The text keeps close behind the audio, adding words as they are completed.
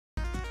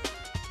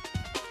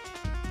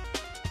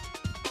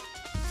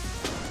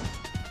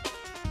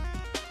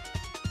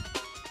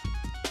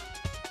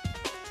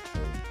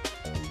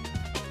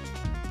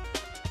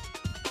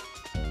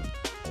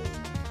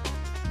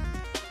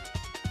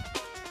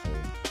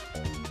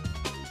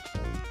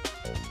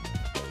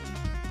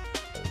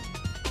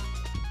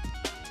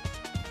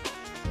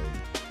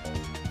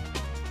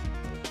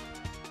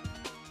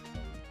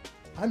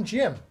I'm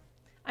Jim,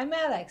 I'm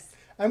Alex.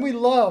 and we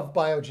love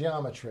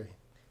biogeometry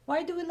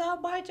Why do we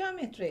love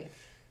biogeometry?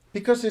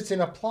 because it's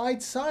an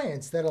applied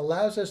science that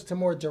allows us to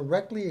more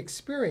directly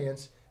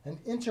experience and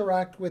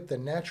interact with the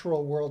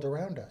natural world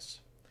around us.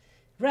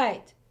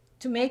 Right,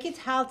 to make it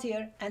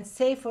healthier and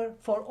safer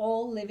for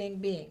all living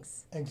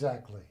beings.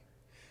 Exactly.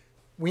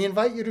 We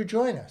invite you to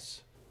join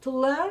us. To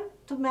learn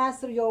to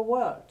master your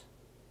world.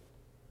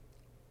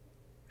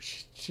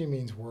 She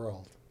means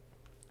world.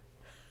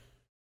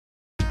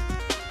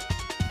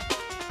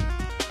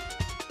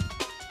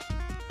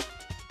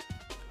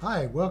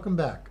 Hi, welcome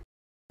back.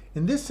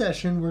 In this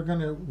session, we're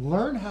going to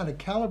learn how to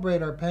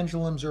calibrate our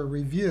pendulums, or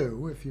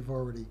review, if you've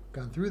already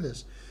gone through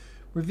this,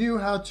 review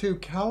how to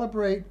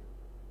calibrate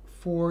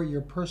for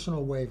your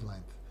personal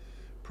wavelength.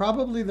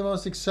 Probably the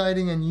most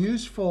exciting and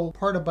useful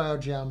part of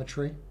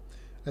biogeometry,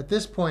 at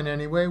this point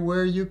anyway,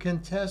 where you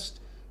can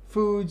test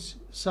foods,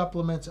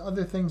 supplements,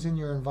 other things in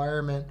your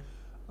environment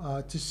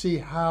to see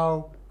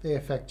how they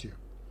affect you.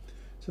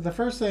 So the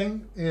first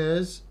thing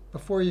is,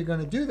 before you're going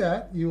to do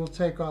that, you will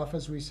take off,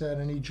 as we said,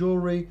 any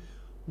jewelry,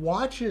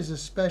 watches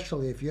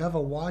especially. If you have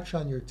a watch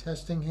on your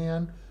testing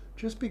hand,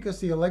 just because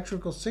the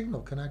electrical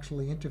signal can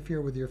actually interfere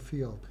with your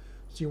field.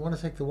 So you want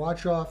to take the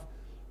watch off,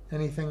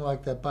 anything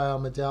like that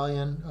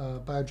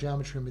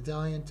biogeometry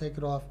medallion, take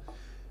it off,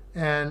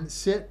 and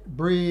sit,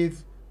 breathe.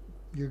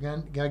 You're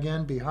going to,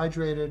 again, be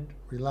hydrated,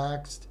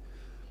 relaxed.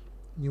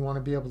 You want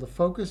to be able to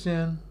focus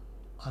in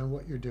on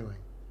what you're doing.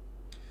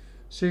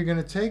 So you're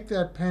going to take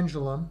that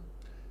pendulum,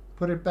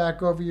 put it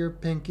back over your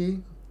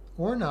pinky,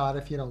 or not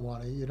if you don't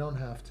want to. You don't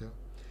have to.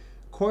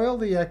 Coil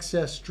the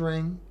excess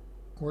string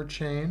or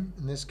chain,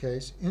 in this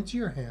case, into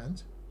your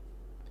hand.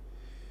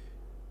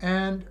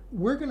 And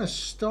we're going to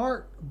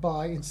start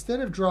by,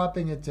 instead of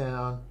dropping it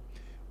down,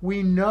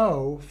 we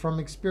know from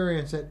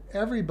experience that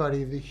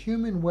everybody, the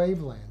human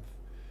wavelength,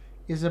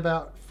 is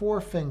about 4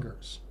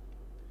 fingers.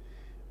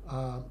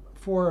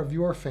 4 of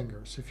your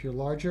fingers. If you're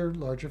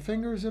larger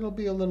fingers, it'll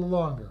be a little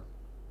longer.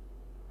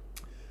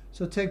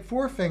 So take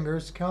 4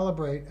 fingers,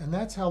 calibrate, and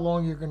that's how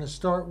long you're going to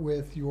start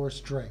with your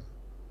string.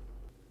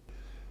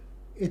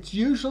 It's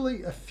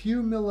usually a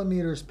few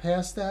millimeters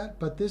past that,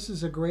 but this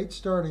is a great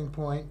starting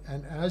point,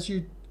 and as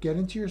you get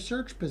into your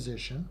search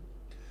position,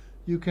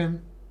 you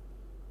can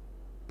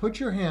put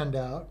your hand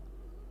out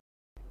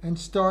and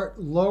start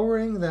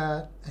lowering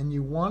that, and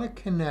you want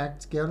to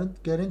connect,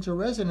 get into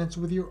resonance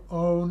with your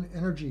own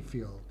energy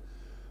field.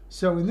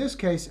 So in this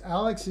case,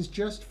 Alex is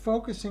just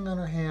focusing on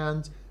her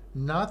hands,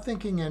 not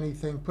thinking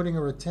anything, putting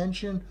her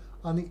attention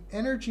on the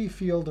energy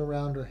field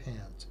around her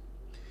hand.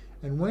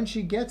 And when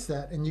she gets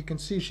that, and you can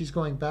see she's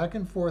going back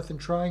and forth and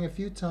trying a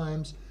few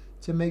times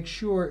to make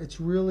sure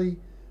it's really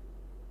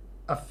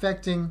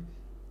affecting,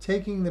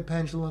 taking the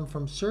pendulum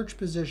from search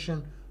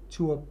position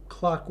to a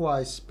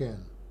clockwise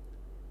spin.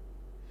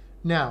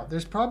 Now,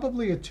 there's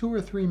probably a 2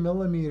 or 3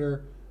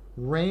 millimeter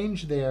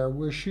range there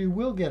where she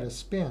will get a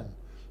spin.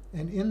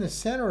 And in the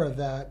center of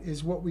that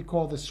is what we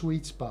call the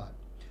sweet spot.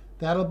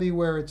 That'll be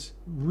where it's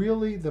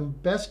really the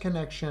best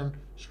connection,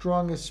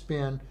 strongest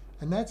spin,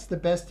 and that's the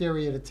best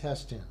area to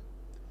test in.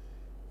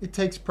 It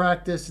takes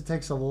practice. It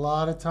takes a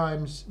lot of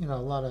times, a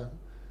lot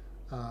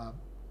of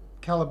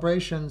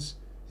calibrations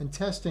and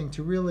testing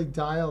to really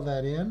dial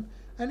that in.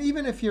 And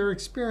even if you're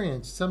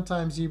experienced,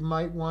 sometimes you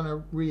might want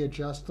to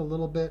readjust a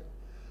little bit.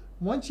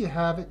 Once you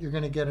have it, you're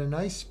going to get a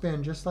nice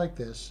spin just like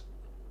this.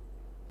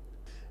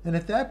 And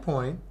at that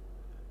point,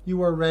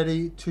 you are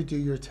ready to do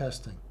your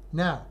testing.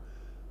 Now,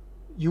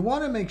 you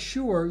want to make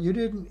sure you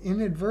didn't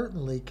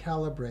inadvertently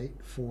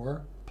calibrate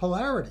for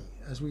polarity,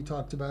 as we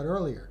talked about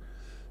earlier.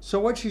 So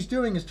what she's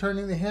doing is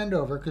turning the hand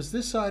over, because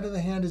this side of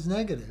the hand is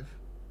negative,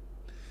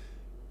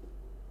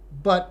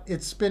 but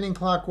it's spinning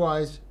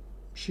clockwise.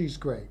 She's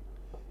great.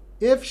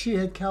 If she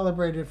had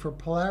calibrated for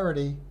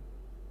polarity,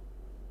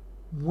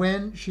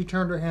 when she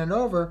turned her hand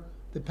over,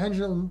 the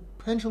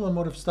pendulum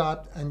would have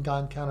stopped and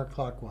gone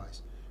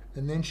counterclockwise.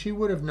 And then she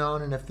would have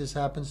known, and if this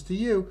happens to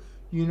you,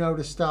 you know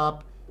to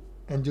stop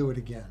and do it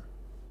again.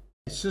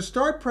 So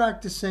start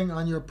practicing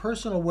on your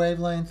personal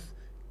wavelength,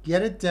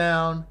 get it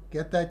down,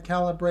 get that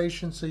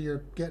calibration so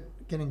you're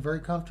getting very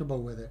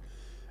comfortable with it.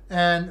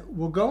 And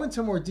we'll go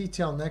into more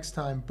detail next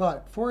time,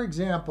 but for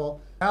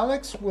example,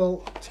 Alex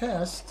will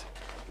test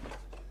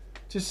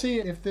to see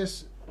if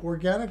this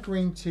organic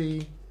green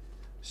tea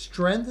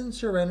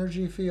strengthens her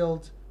energy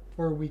field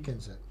or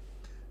weakens it.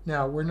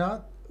 Now,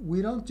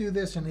 we don't do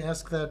this and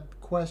ask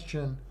that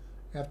question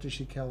after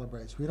she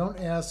calibrates. We don't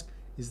ask,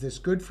 is this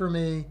good for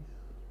me?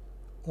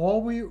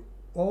 All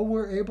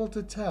we're able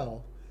to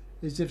tell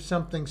is if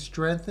something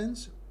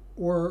strengthens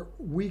or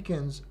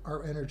weakens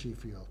our energy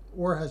field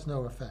or has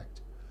no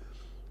effect.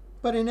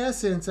 But in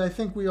essence, I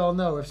think we all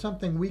know if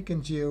something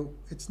weakens you,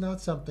 it's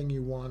not something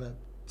you want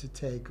to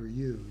take or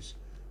use.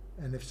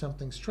 And if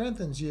something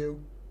strengthens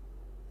you,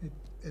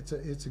 it's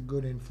a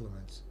good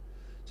influence.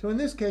 So in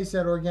this case,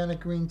 that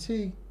organic green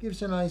tea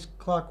gives a nice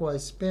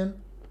clockwise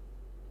spin.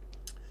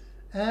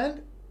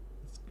 And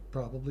it's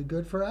probably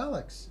good for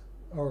Alex.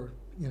 Or,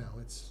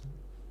 it's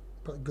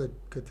good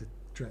to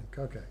drink.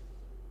 Okay.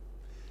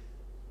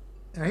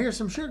 Now here's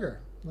some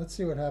sugar. Let's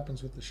see what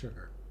happens with the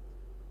sugar.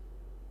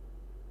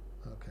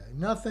 Okay,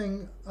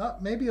 nothing,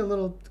 maybe a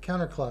little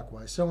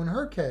counterclockwise. So in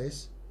her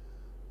case,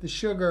 the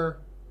sugar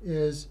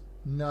is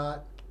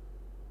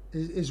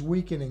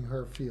weakening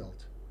her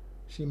field.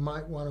 She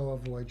might want to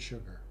avoid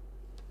sugar.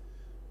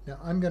 Now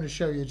I'm going to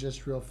show you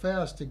just real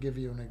fast to give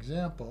you an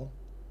example.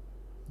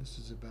 This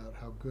is about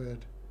how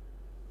good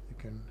you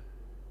can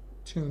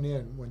tune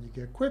in when you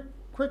get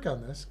quick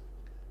on this.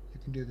 You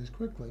can do this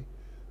quickly.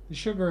 The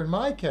sugar in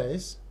my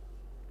case,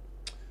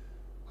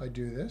 I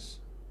do this,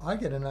 I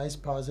get a nice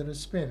positive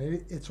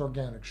spin. It's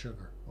organic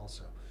sugar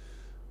also.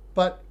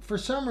 But for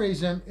some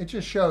reason, it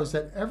just shows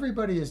that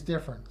everybody is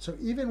different. So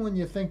even when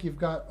you think you've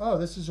got, oh,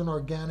 this is an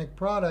organic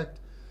product,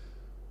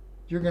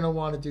 you're going to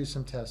want to do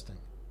some testing.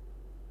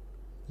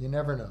 You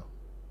never know.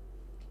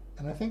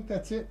 And I think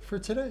that's it for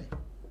today,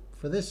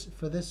 for this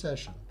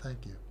session.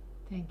 Thank you.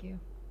 Thank you.